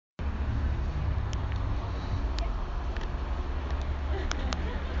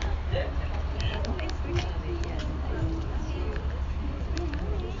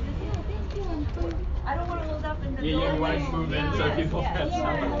You want to move in so people can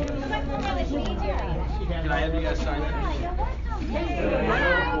sign. Can I have you guys sign it?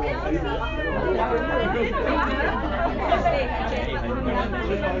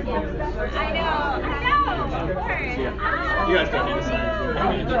 I know, of course. You guys don't need to sign.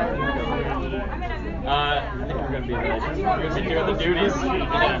 I think we're gonna be late. We're gonna be doing the duties.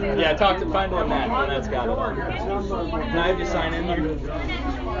 Yeah, find one that. And that's got it all. Can I have you sign in here?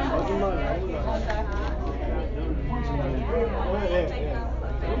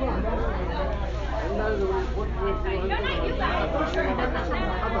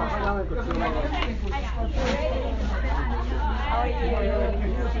 How are you?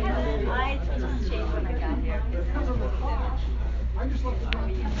 I just changed when I got here.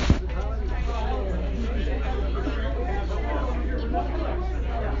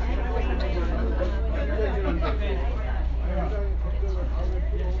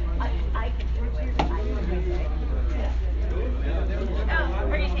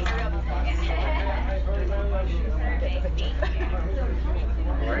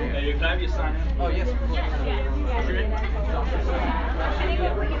 Can I have you sign in? Oh, yes.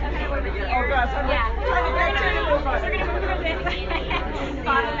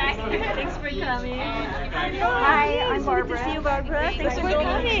 Thanks for coming. Hi, I'm Barbara. Good to see you, Barbara. Thanks for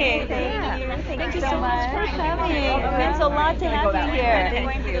coming. Thank you so much for coming. It means a lot to have you here.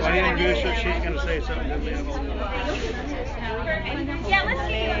 Thank you. I didn't do so she's going to say something. Yeah, let's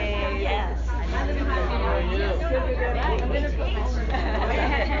see. Yes.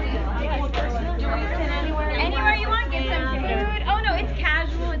 Anywhere you want, get some food. Oh no, it's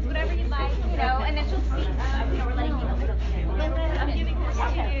casual. It's whatever you like, and then she'll speak. We're letting you know. I'm giving this to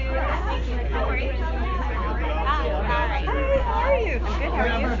you. No worries. Hi. How are you? I'm good. How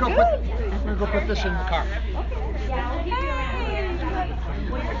are you? I'm going to go put this in the car.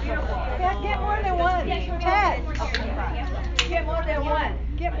 Get more than one. Ted. Get more than one.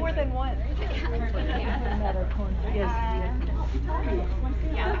 Get more than one.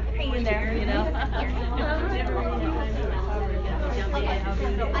 Hang in there,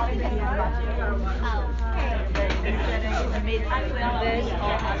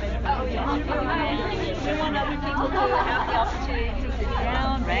 We want other people to have the opportunity to sit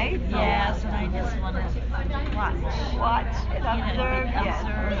down, right? Yes, and I just want to Watch and observe. Yes.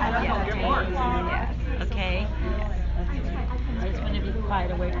 Okay? I just want to be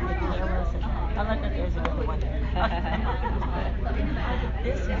quiet away from the cameras. I like that there's another one.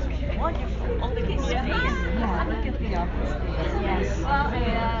 This is wonderful. Oh, look at space. Yeah, look at the office. Yes.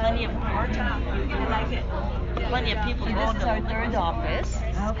 Plenty of parking. I like it. Plenty of people going This is our third office.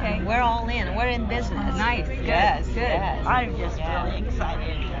 Okay. We're all in. We're in business. Nice. Yes. Good. Yes. I'm just really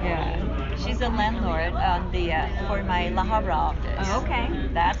excited. Yeah. She's a landlord on the for my La Habra office. Oh, okay.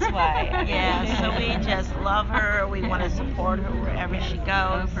 That's why. Yeah, so we just love her. We want to support her wherever she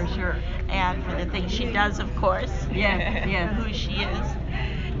goes. Oh, for sure. And for the things she does, of course. Yes, yes. Who she is.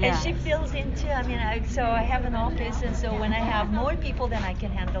 And she fills into, so I have an office, and so when I have more people than I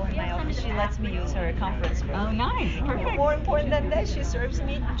can handle in my office, she lets me use her conference room. Oh, nice. Perfect. More important than that, she serves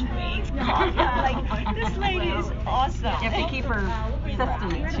me drinks, coffee. I'm like, this lady is awesome. You have to keep her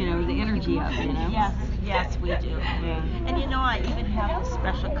sustenance, the energy up, Yes, we do. Yeah. And I even have this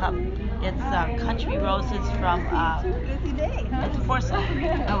special cup. It's country roses from, it's porcelain.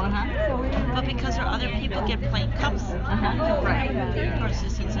 Oh, uh-huh. But because there are other people get plain cups, Right. of course,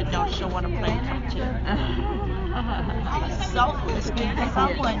 this is a no, she'll want a plain cup too. Selfless, can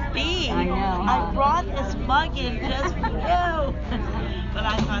someone be? I know. I brought this mug in just for you. But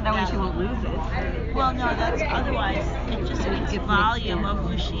I thought That way she won't lose it. Well, no, that's otherwise it just speaks volume of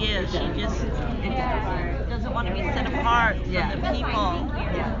who she is. She just doesn't want to be set apart from the people.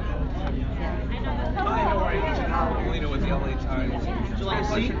 Yeah. Hi, how are you? I'm Lena with the LA Times. Would you like a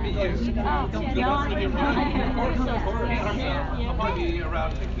seat? I'll probably be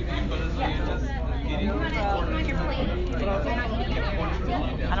around to keep you, but as we just meeting.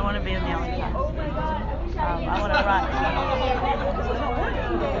 I don't want to be in the LA Times. I want to run.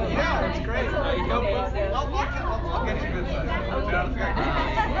 Yeah, it's great. I'll get you good side.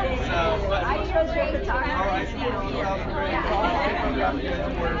 So, but all right, sounds great. I'll get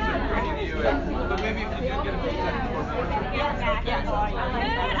to work. Great to you. But maybe if you do get a few seconds more.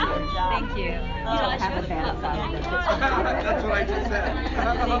 Thank you. Have a bad side. That's what I just said.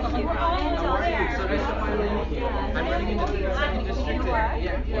 Thank you. How are you? So nice to finally meet you. I'm running into the 32nd district.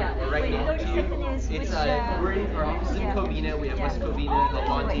 We're right next to you. It's we're in our office in Covina. We have West Covina, El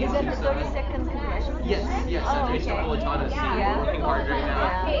Monte. Is that the 32nd congressional? Yes. Andres Napolitano. We're working hard right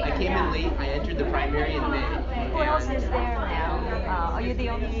now. I came in late. I entered the primary in May. Who else is there now? Are you the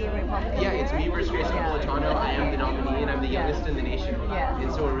only Republican? Yeah, it's me versus Grace Napolitano. I am the nominee, and I'm the youngest in the nation. Yeah.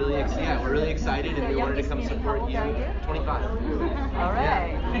 And so we're really excited, and we wanted to come support you. 25. All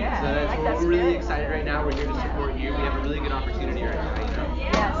right. Yeah. So we're really excited right now. We're here to support you. We have a really good opportunity right now.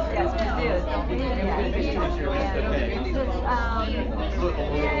 Yes, we do.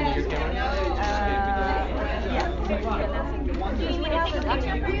 Hold your camera. Do you want to take a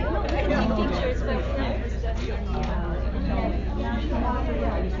picture for you? I can take pictures for you.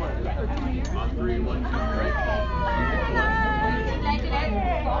 On 3, 1, 2, right.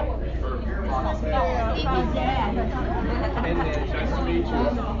 And then, nice to meet you.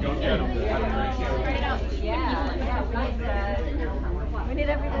 Go get them. We need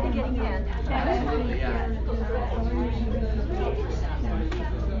everybody getting in. Absolutely, yeah.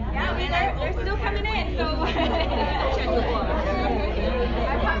 Yeah, they're still coming in, so. I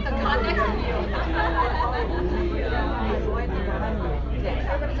parked the car next to you.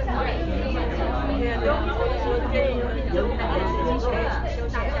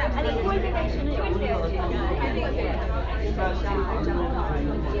 아니, 코디네이션은 여기세요. 그러니까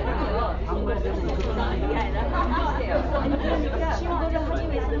이거를 하기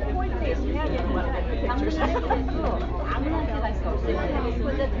위해서는 코디네이션 해야 되는 거야. 방문을 해도 아무한테 갈 수 없어요.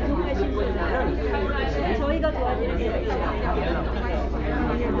 먼저 등록하신 분은 저희가 도와드릴 수가 있어요. 그러니까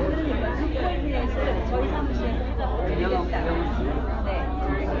그 코디네이션을 저희 사무실에서 해서 드리겠다. 네.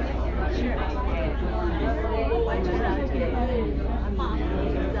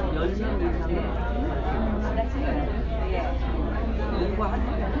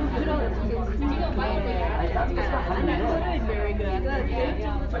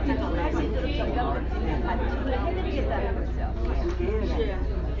 해드리겠다는 거죠.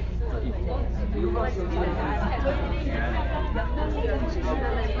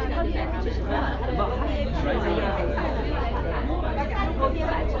 거기에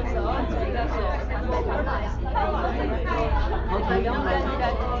맞춰서 저희가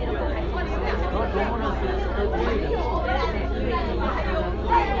명단이라든지 이런 거 고맙습니다.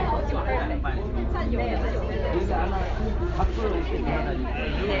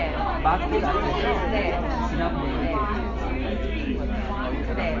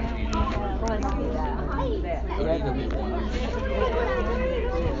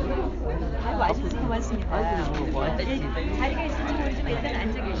 자리가 있을지 모르지만 일단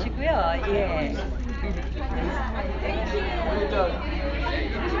앉아 계시고요. 예.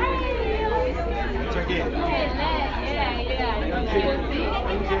 Turkey. Yeah.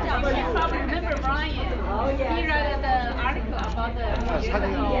 You probably remember Brian. Oh, yeah. He wrote the article about the.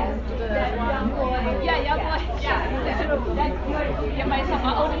 Yeah, my son,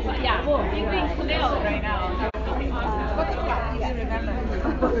 my oldest son. Yeah, he's being still right now.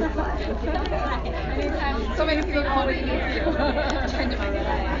 So many people calling you.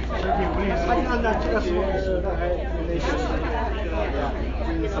 저기 우리 사진 한 장 찍었으면 좋겠습니다.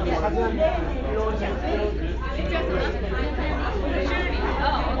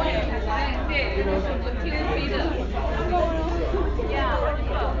 Oh, okay.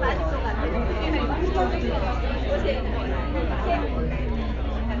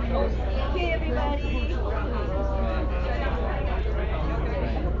 Okay, everybody.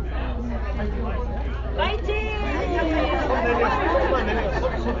 Fighting!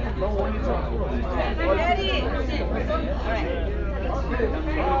 Ready? All right.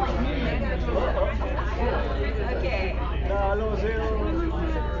 Okay.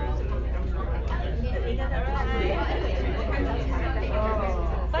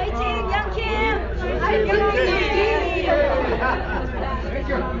 Fighting, Young Kim! Young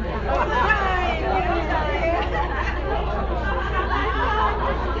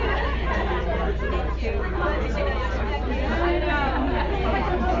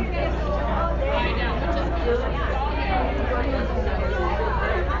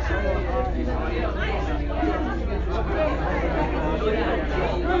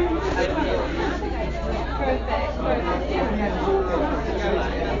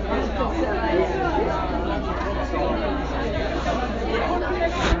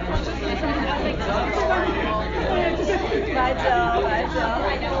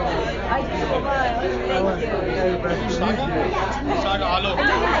What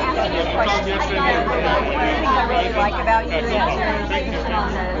I really like about you is your position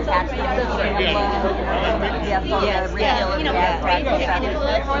on the tax system and Yes, all Yes, the yes, regular you know, gas right, prices. and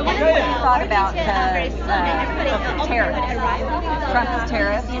influence. What have you thought about tariffs? Trump's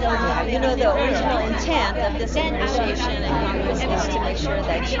tariffs? You know, the original intent of this administration and Congress is to make sure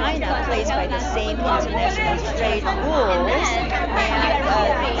that China plays by the same international trade rules.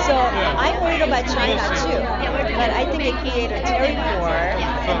 And so I'm worried about China too. But I think they create a tariff war,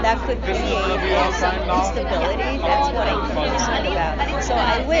 and that could create some instability. That's what I'm concerned about. So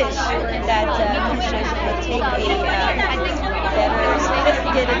I wish that administration would take a better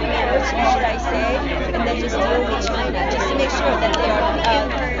sophisticated approach, should I say, and then just deal with China, just to make sure that they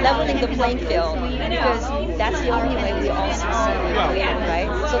are leveling the playing field, because that's the only way we all succeed, right?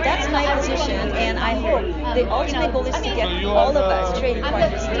 So that's my position, and I hope the ultimate goal is to get all of us trading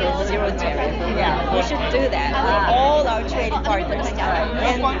partners to zero tariff. Yeah, we should do that with all our trading partners,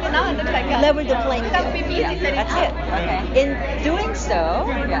 and level the playing field. Yeah, that's it. Okay. In doing so,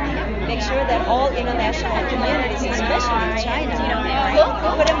 make sure that all international communities, especially China,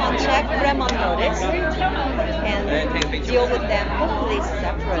 put them on check, put them on notice, and deal with them hopefully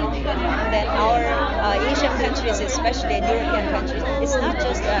separately. Then our Asian countries, especially in European countries, it's not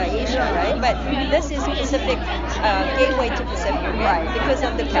just Asia, right? But this is Pacific, gateway to Pacific, right? Because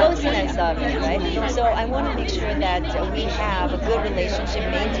of the closeness of it, right? So I want to make sure that we have a good relationship,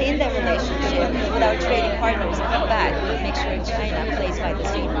 maintain that relationship with our trading partners, but make sure China plays by the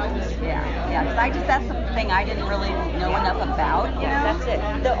same rules. Yeah, because that's something I didn't really know enough about. That's it.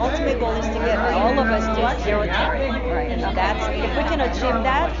 The ultimate goal is to get all of us to zero tariff. Right. And that's, if we can achieve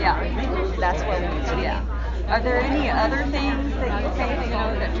that, That's what we need to do. Are there any other things that you think,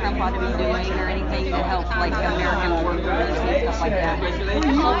 that Trump ought to be doing, or anything to help, like, American workers and stuff like that?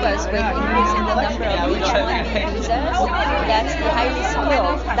 help us with increasing the number of H-1B visas? That's the highly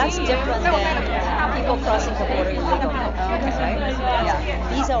skilled. That's different than people crossing the border illegally, right?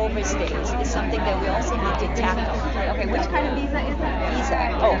 Visa overstays is something that we also need to tackle. Okay, which kind of visa is it?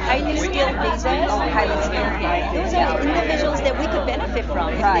 Highly skilled visas. Highly skilled visas. Those are individuals that we could benefit from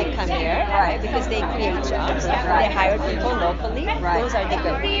if they come here, right? Because they create jobs. They hire people locally. Those are the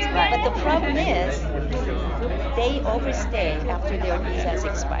good ones. But the problem is, they overstay after their visas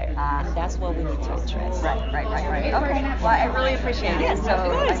expire, and that's what we need to address. Right. Okay. Well, I really appreciate it. So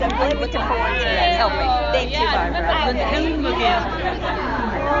I'm really looking forward to helping. Thank you, Barbara.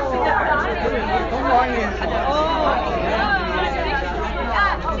 Oh,